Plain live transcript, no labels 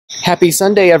Happy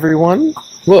Sunday, everyone.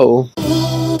 Whoa.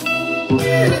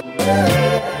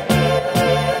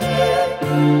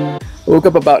 Woke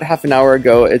up about half an hour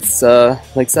ago. It's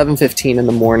like 7:15 in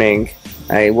the morning.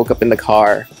 I woke up in the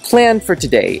car. Plan for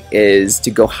today is to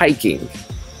go hiking.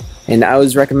 And I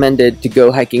was recommended to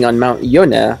go hiking on Mount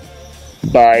Yonah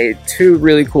by two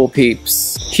really cool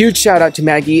peeps. Huge shout out to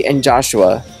Maggie and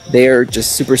Joshua. They are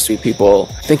just super sweet people.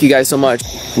 Thank you guys so much.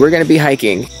 We're gonna be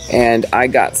hiking, and I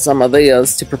got some of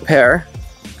these to prepare.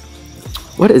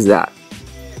 What is that?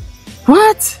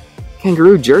 What?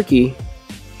 Kangaroo jerky.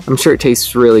 I'm sure it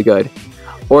tastes really good.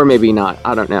 Or maybe not,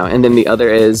 I don't know. And then the other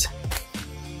is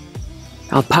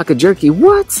alpaca jerky.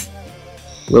 What?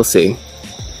 We'll see.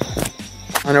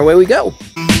 On our way we go.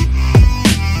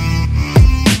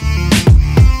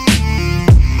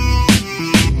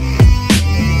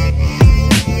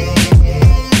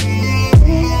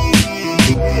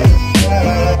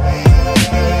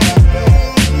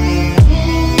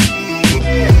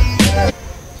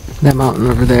 That mountain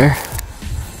over there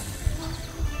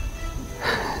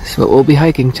is what we'll be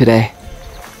hiking today.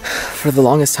 For the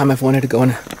longest time I've wanted to go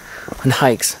on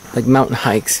hikes, like mountain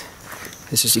hikes.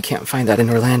 It's just you can't find that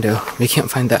in Orlando. You can't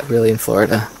find that really in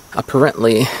Florida.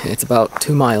 Apparently it's about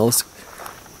 2 miles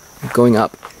going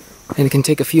up, and it can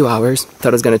take a few hours. Thought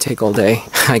it was gonna take all day.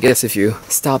 I guess if you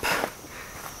stop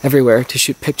everywhere to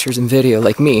shoot pictures and video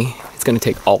like me, it's gonna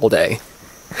take all day.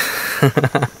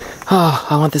 Oh,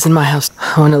 I want this in my house.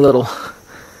 I want a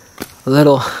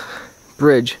little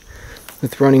bridge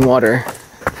with running water.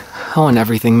 I want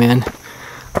everything, man.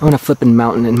 I want a flippin'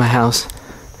 mountain in my house.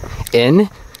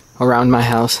 Around my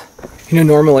house. You know,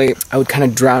 normally I would kind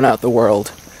of drown out the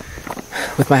world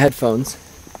with my headphones.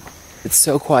 It's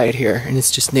so quiet here, and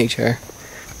it's just nature.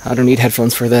 I don't need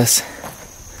headphones for this.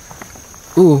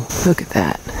 Ooh, look at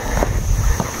that.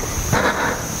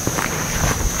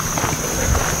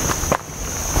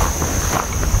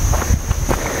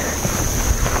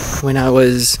 When I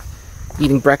was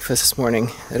eating breakfast this morning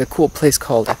at a cool place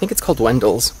called, I think it's called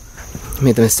Wendell's, I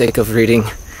made the mistake of reading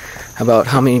about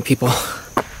how many people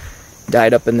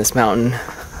died up in this mountain.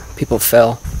 People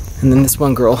fell. And then this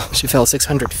one girl, she fell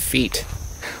 600 feet.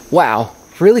 Wow,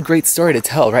 really great story to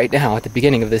tell right now at the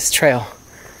beginning of this trail.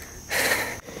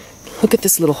 Look at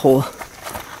this little hole.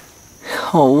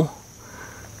 Oh,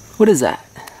 what is that?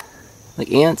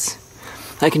 Like ants?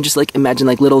 I can just like imagine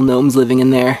like little gnomes living in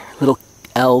there. Little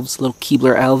elves, little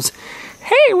Keebler elves.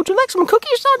 Hey, would you like some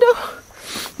cookies,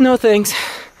 Sando? No thanks.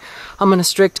 I'm on a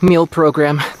strict meal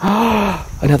program.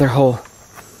 Another hole.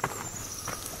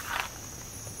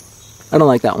 I don't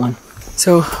like that one.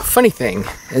 So, funny thing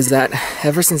is that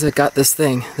ever since I got this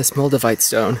thing, this Moldavite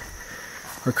stone,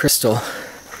 or crystal,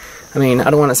 I mean, I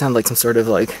don't want to sound like some sort of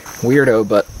like weirdo,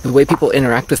 but the way people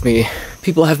interact with me,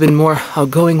 people have been more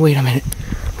outgoing. Wait a minute,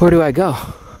 where do I go?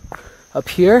 Up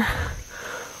here?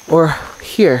 Or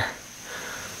here?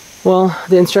 Well,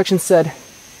 the instructions said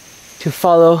to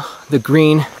follow the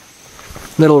green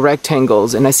little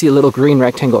rectangles, and I see a little green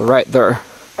rectangle right there.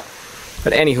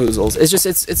 But anywhoozles, it's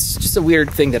just a weird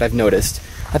thing that I've noticed.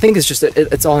 I think it's just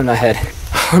it's all in my head,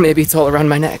 or maybe it's all around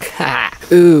my neck. Ha!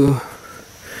 Ooh,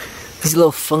 this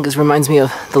little fungus reminds me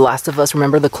of The Last of Us.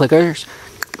 Remember the clickers?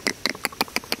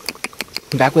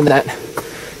 Back when that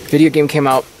video game came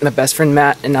out, my best friend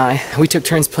Matt and we took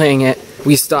turns playing it.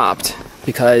 We stopped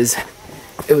because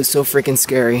it was so freaking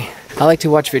scary. I like to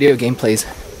watch video gameplays,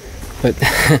 but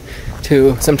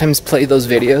to sometimes play those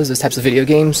videos, those types of video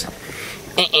games,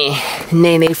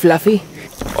 nay fluffy.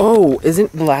 Oh,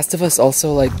 isn't The Last of Us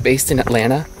also like based in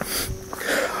Atlanta?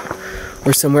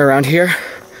 Or somewhere around here?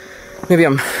 Maybe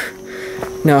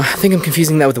no, I think I'm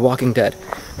confusing that with The Walking Dead.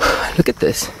 Look at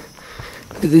this.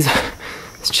 Look at this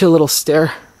chill little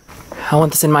stair. I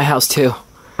want this in my house too.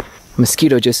 A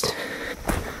mosquito just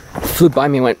flew by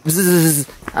me and went, "Zzz,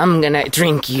 I'm gonna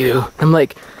drink you." I'm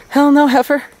like, hell no,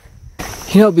 heifer.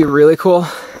 You know, it'd be really cool.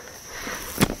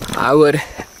 I would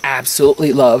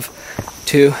absolutely love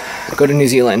to go to New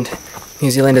Zealand.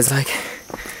 New Zealand is like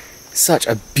such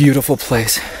a beautiful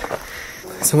place.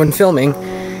 So when filming,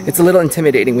 it's a little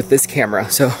intimidating with this camera.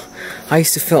 So I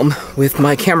used to film with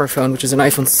my camera phone, which is an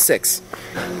iPhone 6.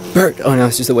 Bird, oh no,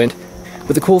 it's just the wind.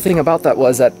 But the cool thing about that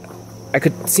was that I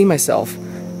could see myself,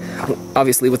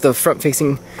 obviously with the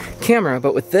front-facing camera,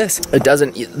 but with this, it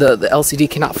doesn't, the LCD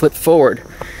cannot flip forward,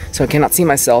 so I cannot see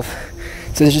myself.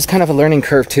 So there's just kind of a learning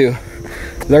curve to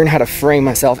learn how to frame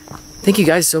myself. Thank you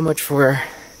guys so much for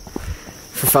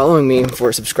following me,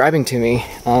 for subscribing to me.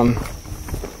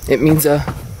 It means a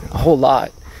whole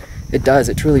lot. It does,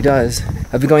 it truly does.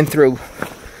 I've been going through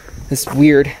this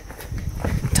weird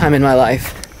time in my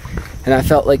life, and I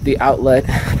felt like the outlet,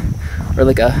 or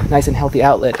like a nice and healthy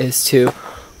outlet is to,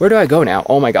 where do I go now?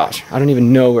 Oh my gosh, I don't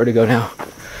even know where to go now.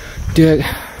 Do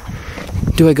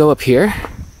I go up here?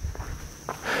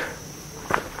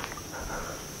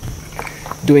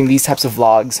 Doing these types of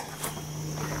vlogs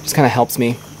just kind of helps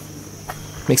me,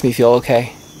 makes me feel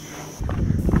okay.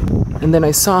 And then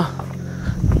I saw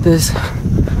this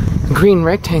green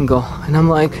rectangle and I'm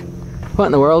like, what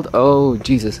in the world? Oh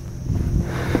Jesus.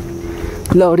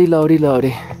 Loady, loady,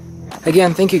 loady.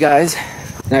 Again, thank you guys,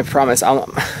 and I promise I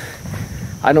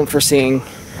don't foresee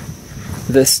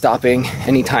this stopping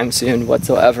anytime soon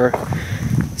whatsoever.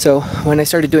 So when I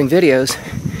started doing videos,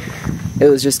 it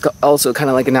was just also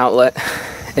kind of like an outlet,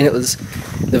 and it was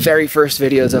the very first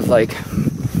videos of like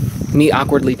me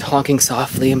awkwardly talking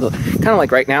softly, and kind of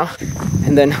like right now.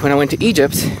 And then when I went to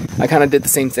Egypt, I kind of did the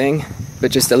same thing, but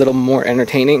just a little more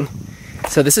entertaining.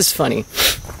 So this is funny.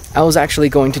 I was actually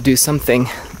going to do something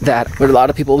that what a lot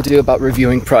of people do about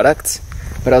reviewing products,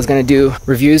 but I was going to do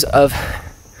reviews of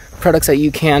products that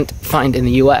you can't find in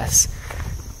the US.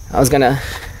 I was going to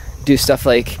do stuff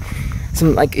like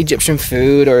some like Egyptian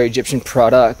food or Egyptian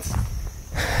products.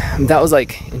 That was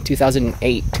like in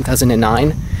 2008,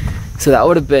 2009. So that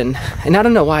would have been, and I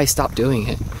don't know why I stopped doing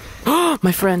it.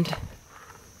 My friend.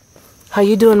 How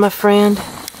you doing, my friend?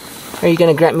 Are you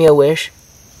going to grant me a wish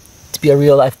to be a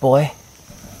real life boy?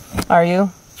 Are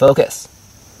you? Focus.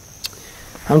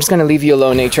 I'm just gonna leave you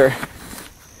alone, nature.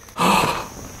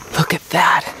 Look at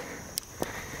that.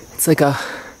 It's like a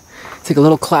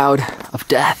little cloud of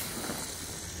death.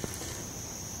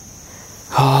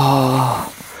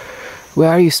 Oh, where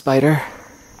are you, spider?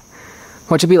 Why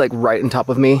don't you be like right on top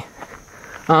of me?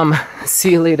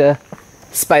 See you later,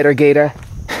 spider gator.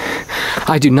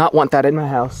 I do not want that in my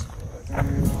house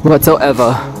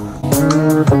whatsoever.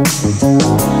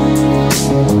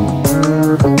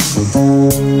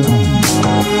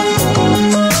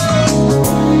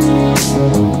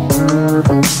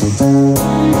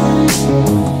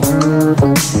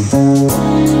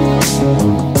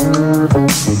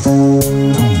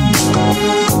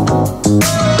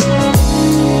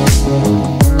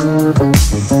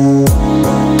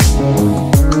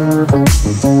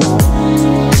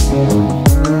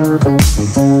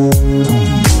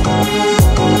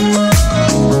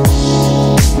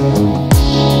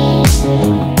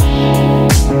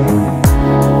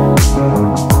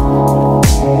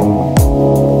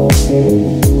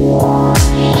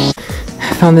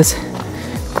 Found this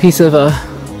piece of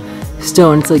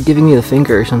stone. It's like giving me the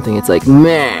finger or something. It's like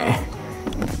meh.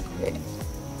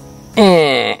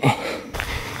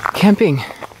 Camping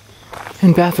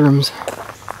and bathrooms.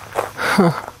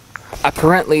 Huh.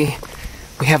 Apparently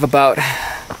we have about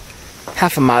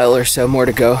half a mile or so more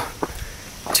to go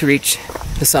to reach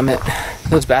the summit.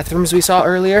 Those bathrooms we saw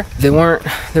earlier, they were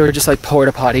just like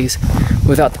porta potties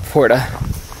without the porta.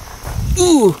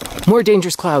 Ooh, more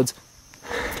dangerous clouds.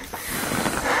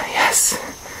 Yes.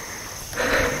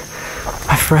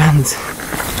 My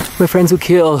friends who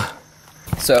kill.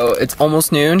 So it's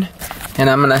almost noon, and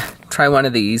I'm gonna try one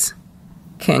of these.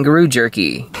 Kangaroo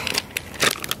jerky.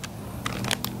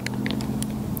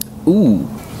 Ooh.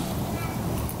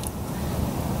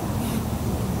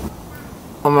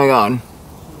 Oh my god.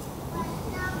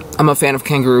 I'm a fan of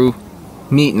kangaroo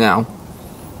meat now.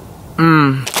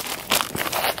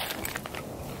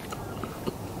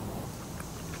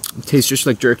 It tastes just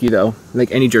like jerky though,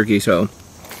 like any jerky, so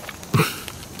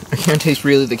I can't taste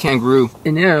really the kangaroo.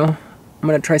 And now I'm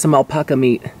gonna try some alpaca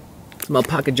meat, some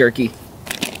alpaca jerky.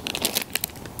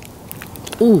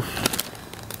 Ooh.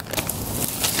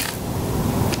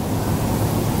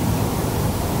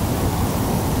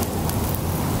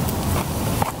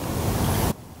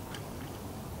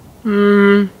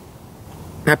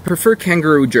 I prefer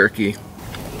kangaroo jerky.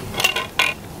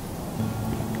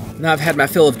 Now I've had my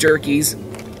fill of jerkies.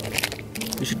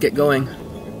 We should get going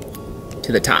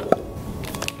to the top.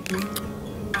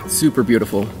 Super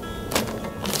beautiful.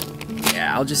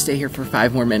 Yeah, I'll just stay here for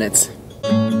 5 more minutes.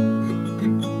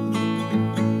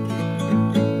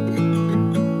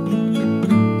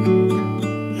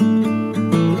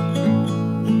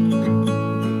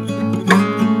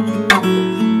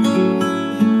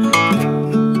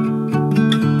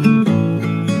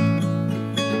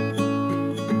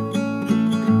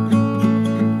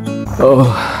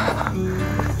 Oh,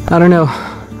 I don't know.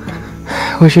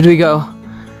 Where should we go?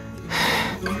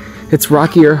 It's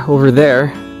rockier over there,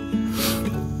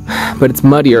 but it's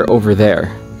muddier over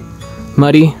there.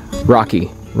 Muddy,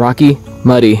 rocky. Rocky,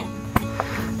 muddy.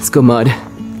 Let's go mud.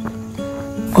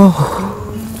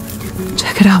 Oh,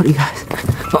 check it out, you guys.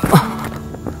 Oh.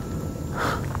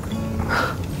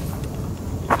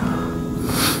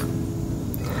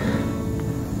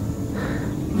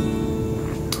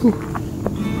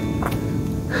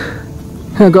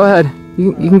 Yeah, go ahead.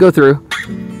 You can go through.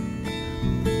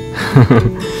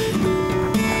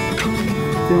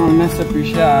 Don't want to mess up your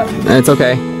shot. It's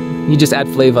okay. You just add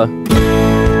flavor.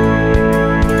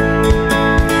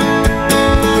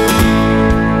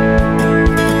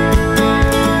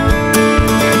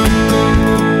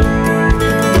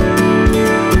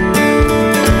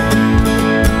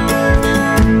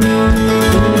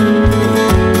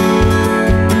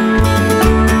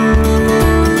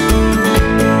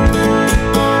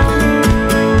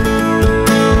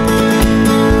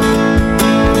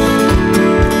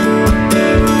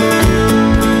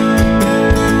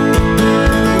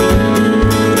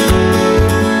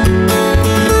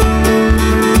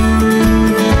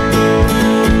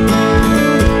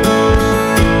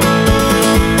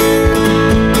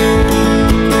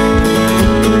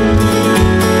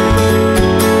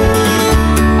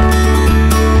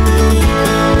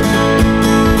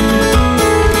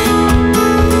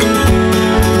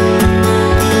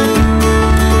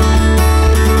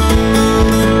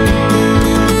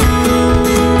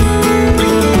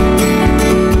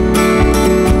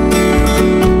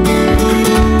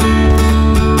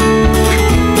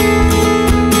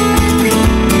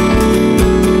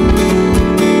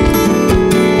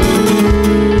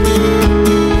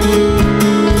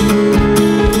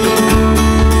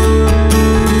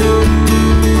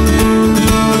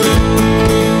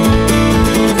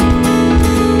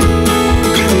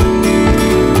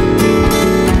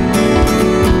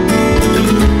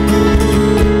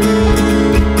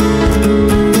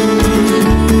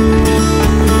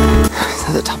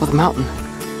 Mountain.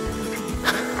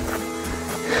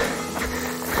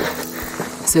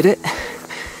 Is it?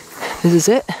 This is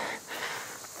it?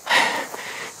 I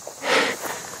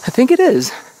think it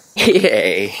is.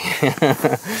 Yay!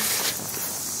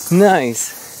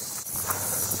 Nice.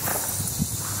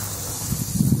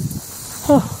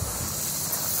 Oh.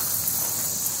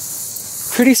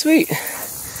 Pretty sweet.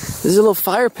 There's a little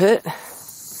fire pit.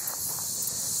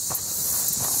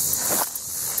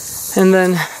 And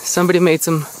then somebody made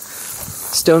some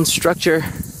stone structure.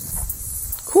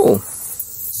 Cool.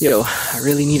 Yo, I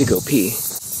really need to go pee.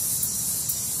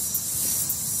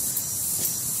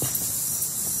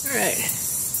 Alright.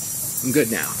 I'm good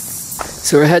now.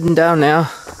 So we're heading down now.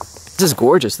 This is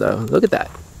gorgeous though. Look at that.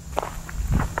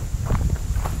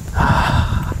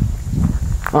 I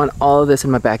want all of this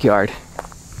in my backyard.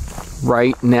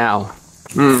 Right now.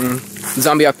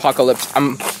 Zombie apocalypse.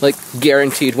 I'm like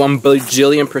guaranteed 1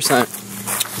 bajillion%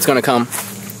 it's gonna come.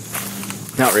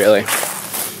 Not really.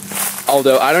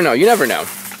 Although, I don't know. You never know.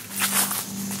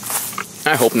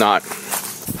 I hope not.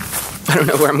 I don't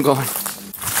know where I'm going.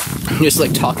 I'm just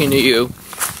like talking to you,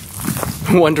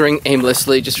 wandering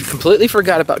aimlessly, just completely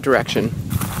forgot about direction.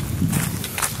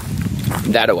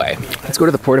 That away. Let's go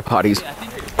to the porta potties.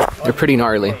 They're pretty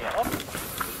gnarly.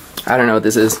 I don't know what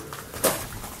this is.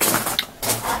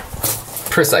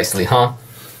 Precisely, huh?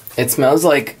 It smells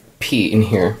like pee in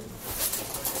here.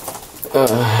 I don't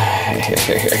know,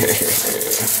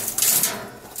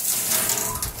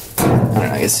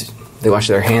 I guess they wash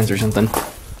their hands or something.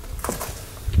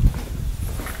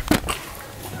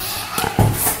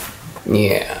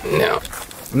 Yeah, no.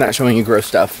 I'm not showing you gross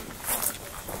stuff.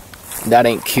 That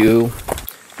ain't cute.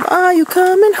 Are you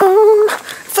coming home?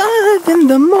 5 in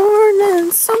the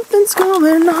morning, something's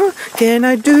going on. Can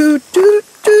I do?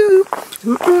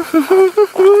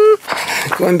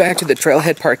 Going back to the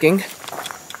trailhead parking.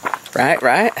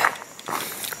 Right?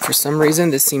 For some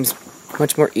reason, this seems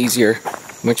much more easier.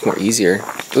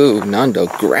 Ooh, Nando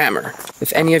grammar.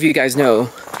 If any of you guys know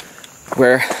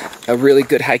where a really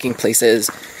good hiking place is,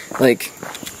 like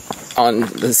on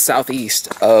the southeast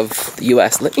of the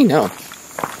US, let me know.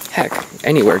 Heck,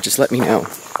 anywhere, just let me know.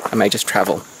 I might just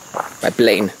travel by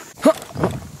plane.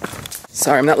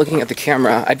 Sorry, I'm not looking at the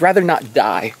camera. I'd rather not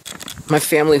die. My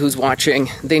family who's watching,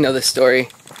 they know this story.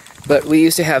 But we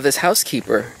used to have this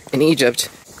housekeeper in Egypt.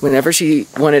 Whenever she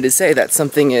wanted to say that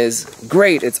something is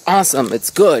great, it's awesome, it's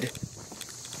good,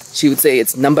 she would say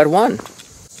it's number 1.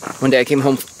 One day I came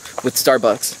home with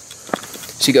Starbucks.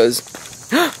 She goes,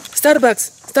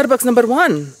 Starbucks number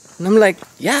 1. And I'm like,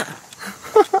 yeah.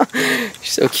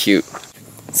 She's so cute.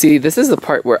 See, this is the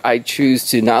part where I choose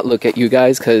to not look at you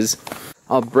guys because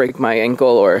I'll break my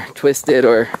ankle or twist it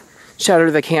or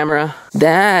shatter the camera.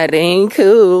 That ain't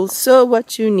cool. So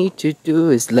what you need to do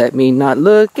is let me not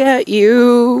look at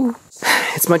you.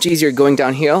 It's much easier going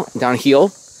downhill.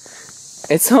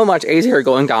 It's so much easier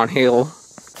going downhill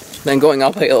than going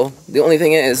uphill. The only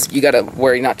thing is, you gotta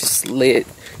worry not to slide.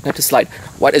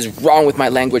 What is wrong with my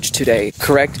language today?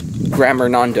 Correct grammar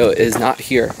Nando is not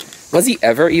here. Was he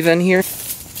ever even here?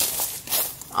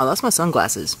 I lost my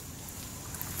sunglasses.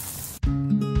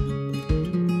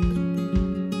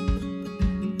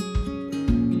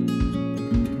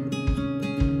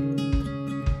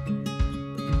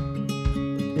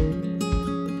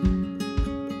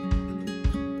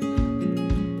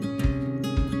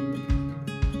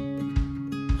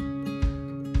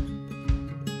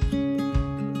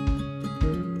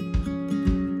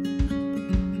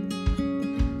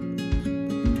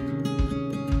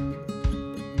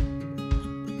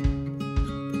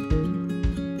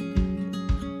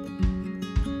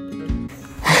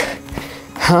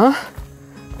 Huh?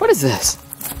 What is this?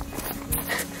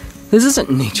 This isn't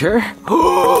nature.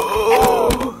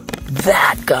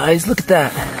 That, guys, look at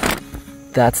that.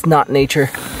 That's not nature.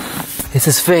 This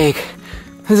is fake.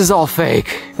 This is all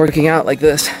fake. Working out like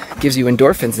this gives you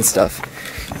endorphins and stuff.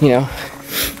 You know,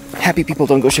 happy people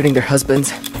don't go shooting their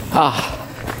husbands. Ah,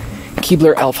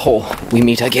 Keebler Elf Hole, we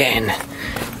meet again.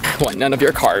 Want none of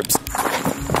your carbs.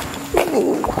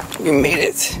 Ooh, we made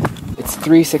it. It's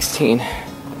 3:16.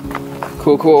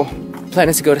 Cool, cool. Plan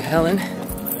is to go to Helen,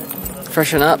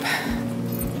 freshen up,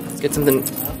 get something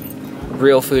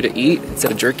real food to eat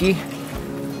instead of jerky,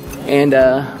 and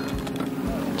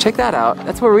check that out.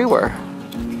 That's where we were.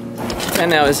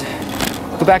 And now is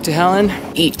go back to Helen,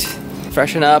 eat,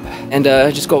 freshen up, and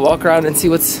just go walk around and see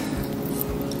what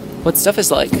stuff is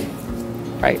like.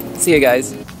 All right, see you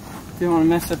guys. Didn't want to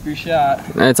mess up your shot.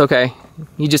 It's okay.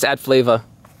 You just add flavor.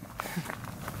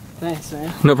 Thanks,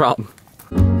 man. No problem.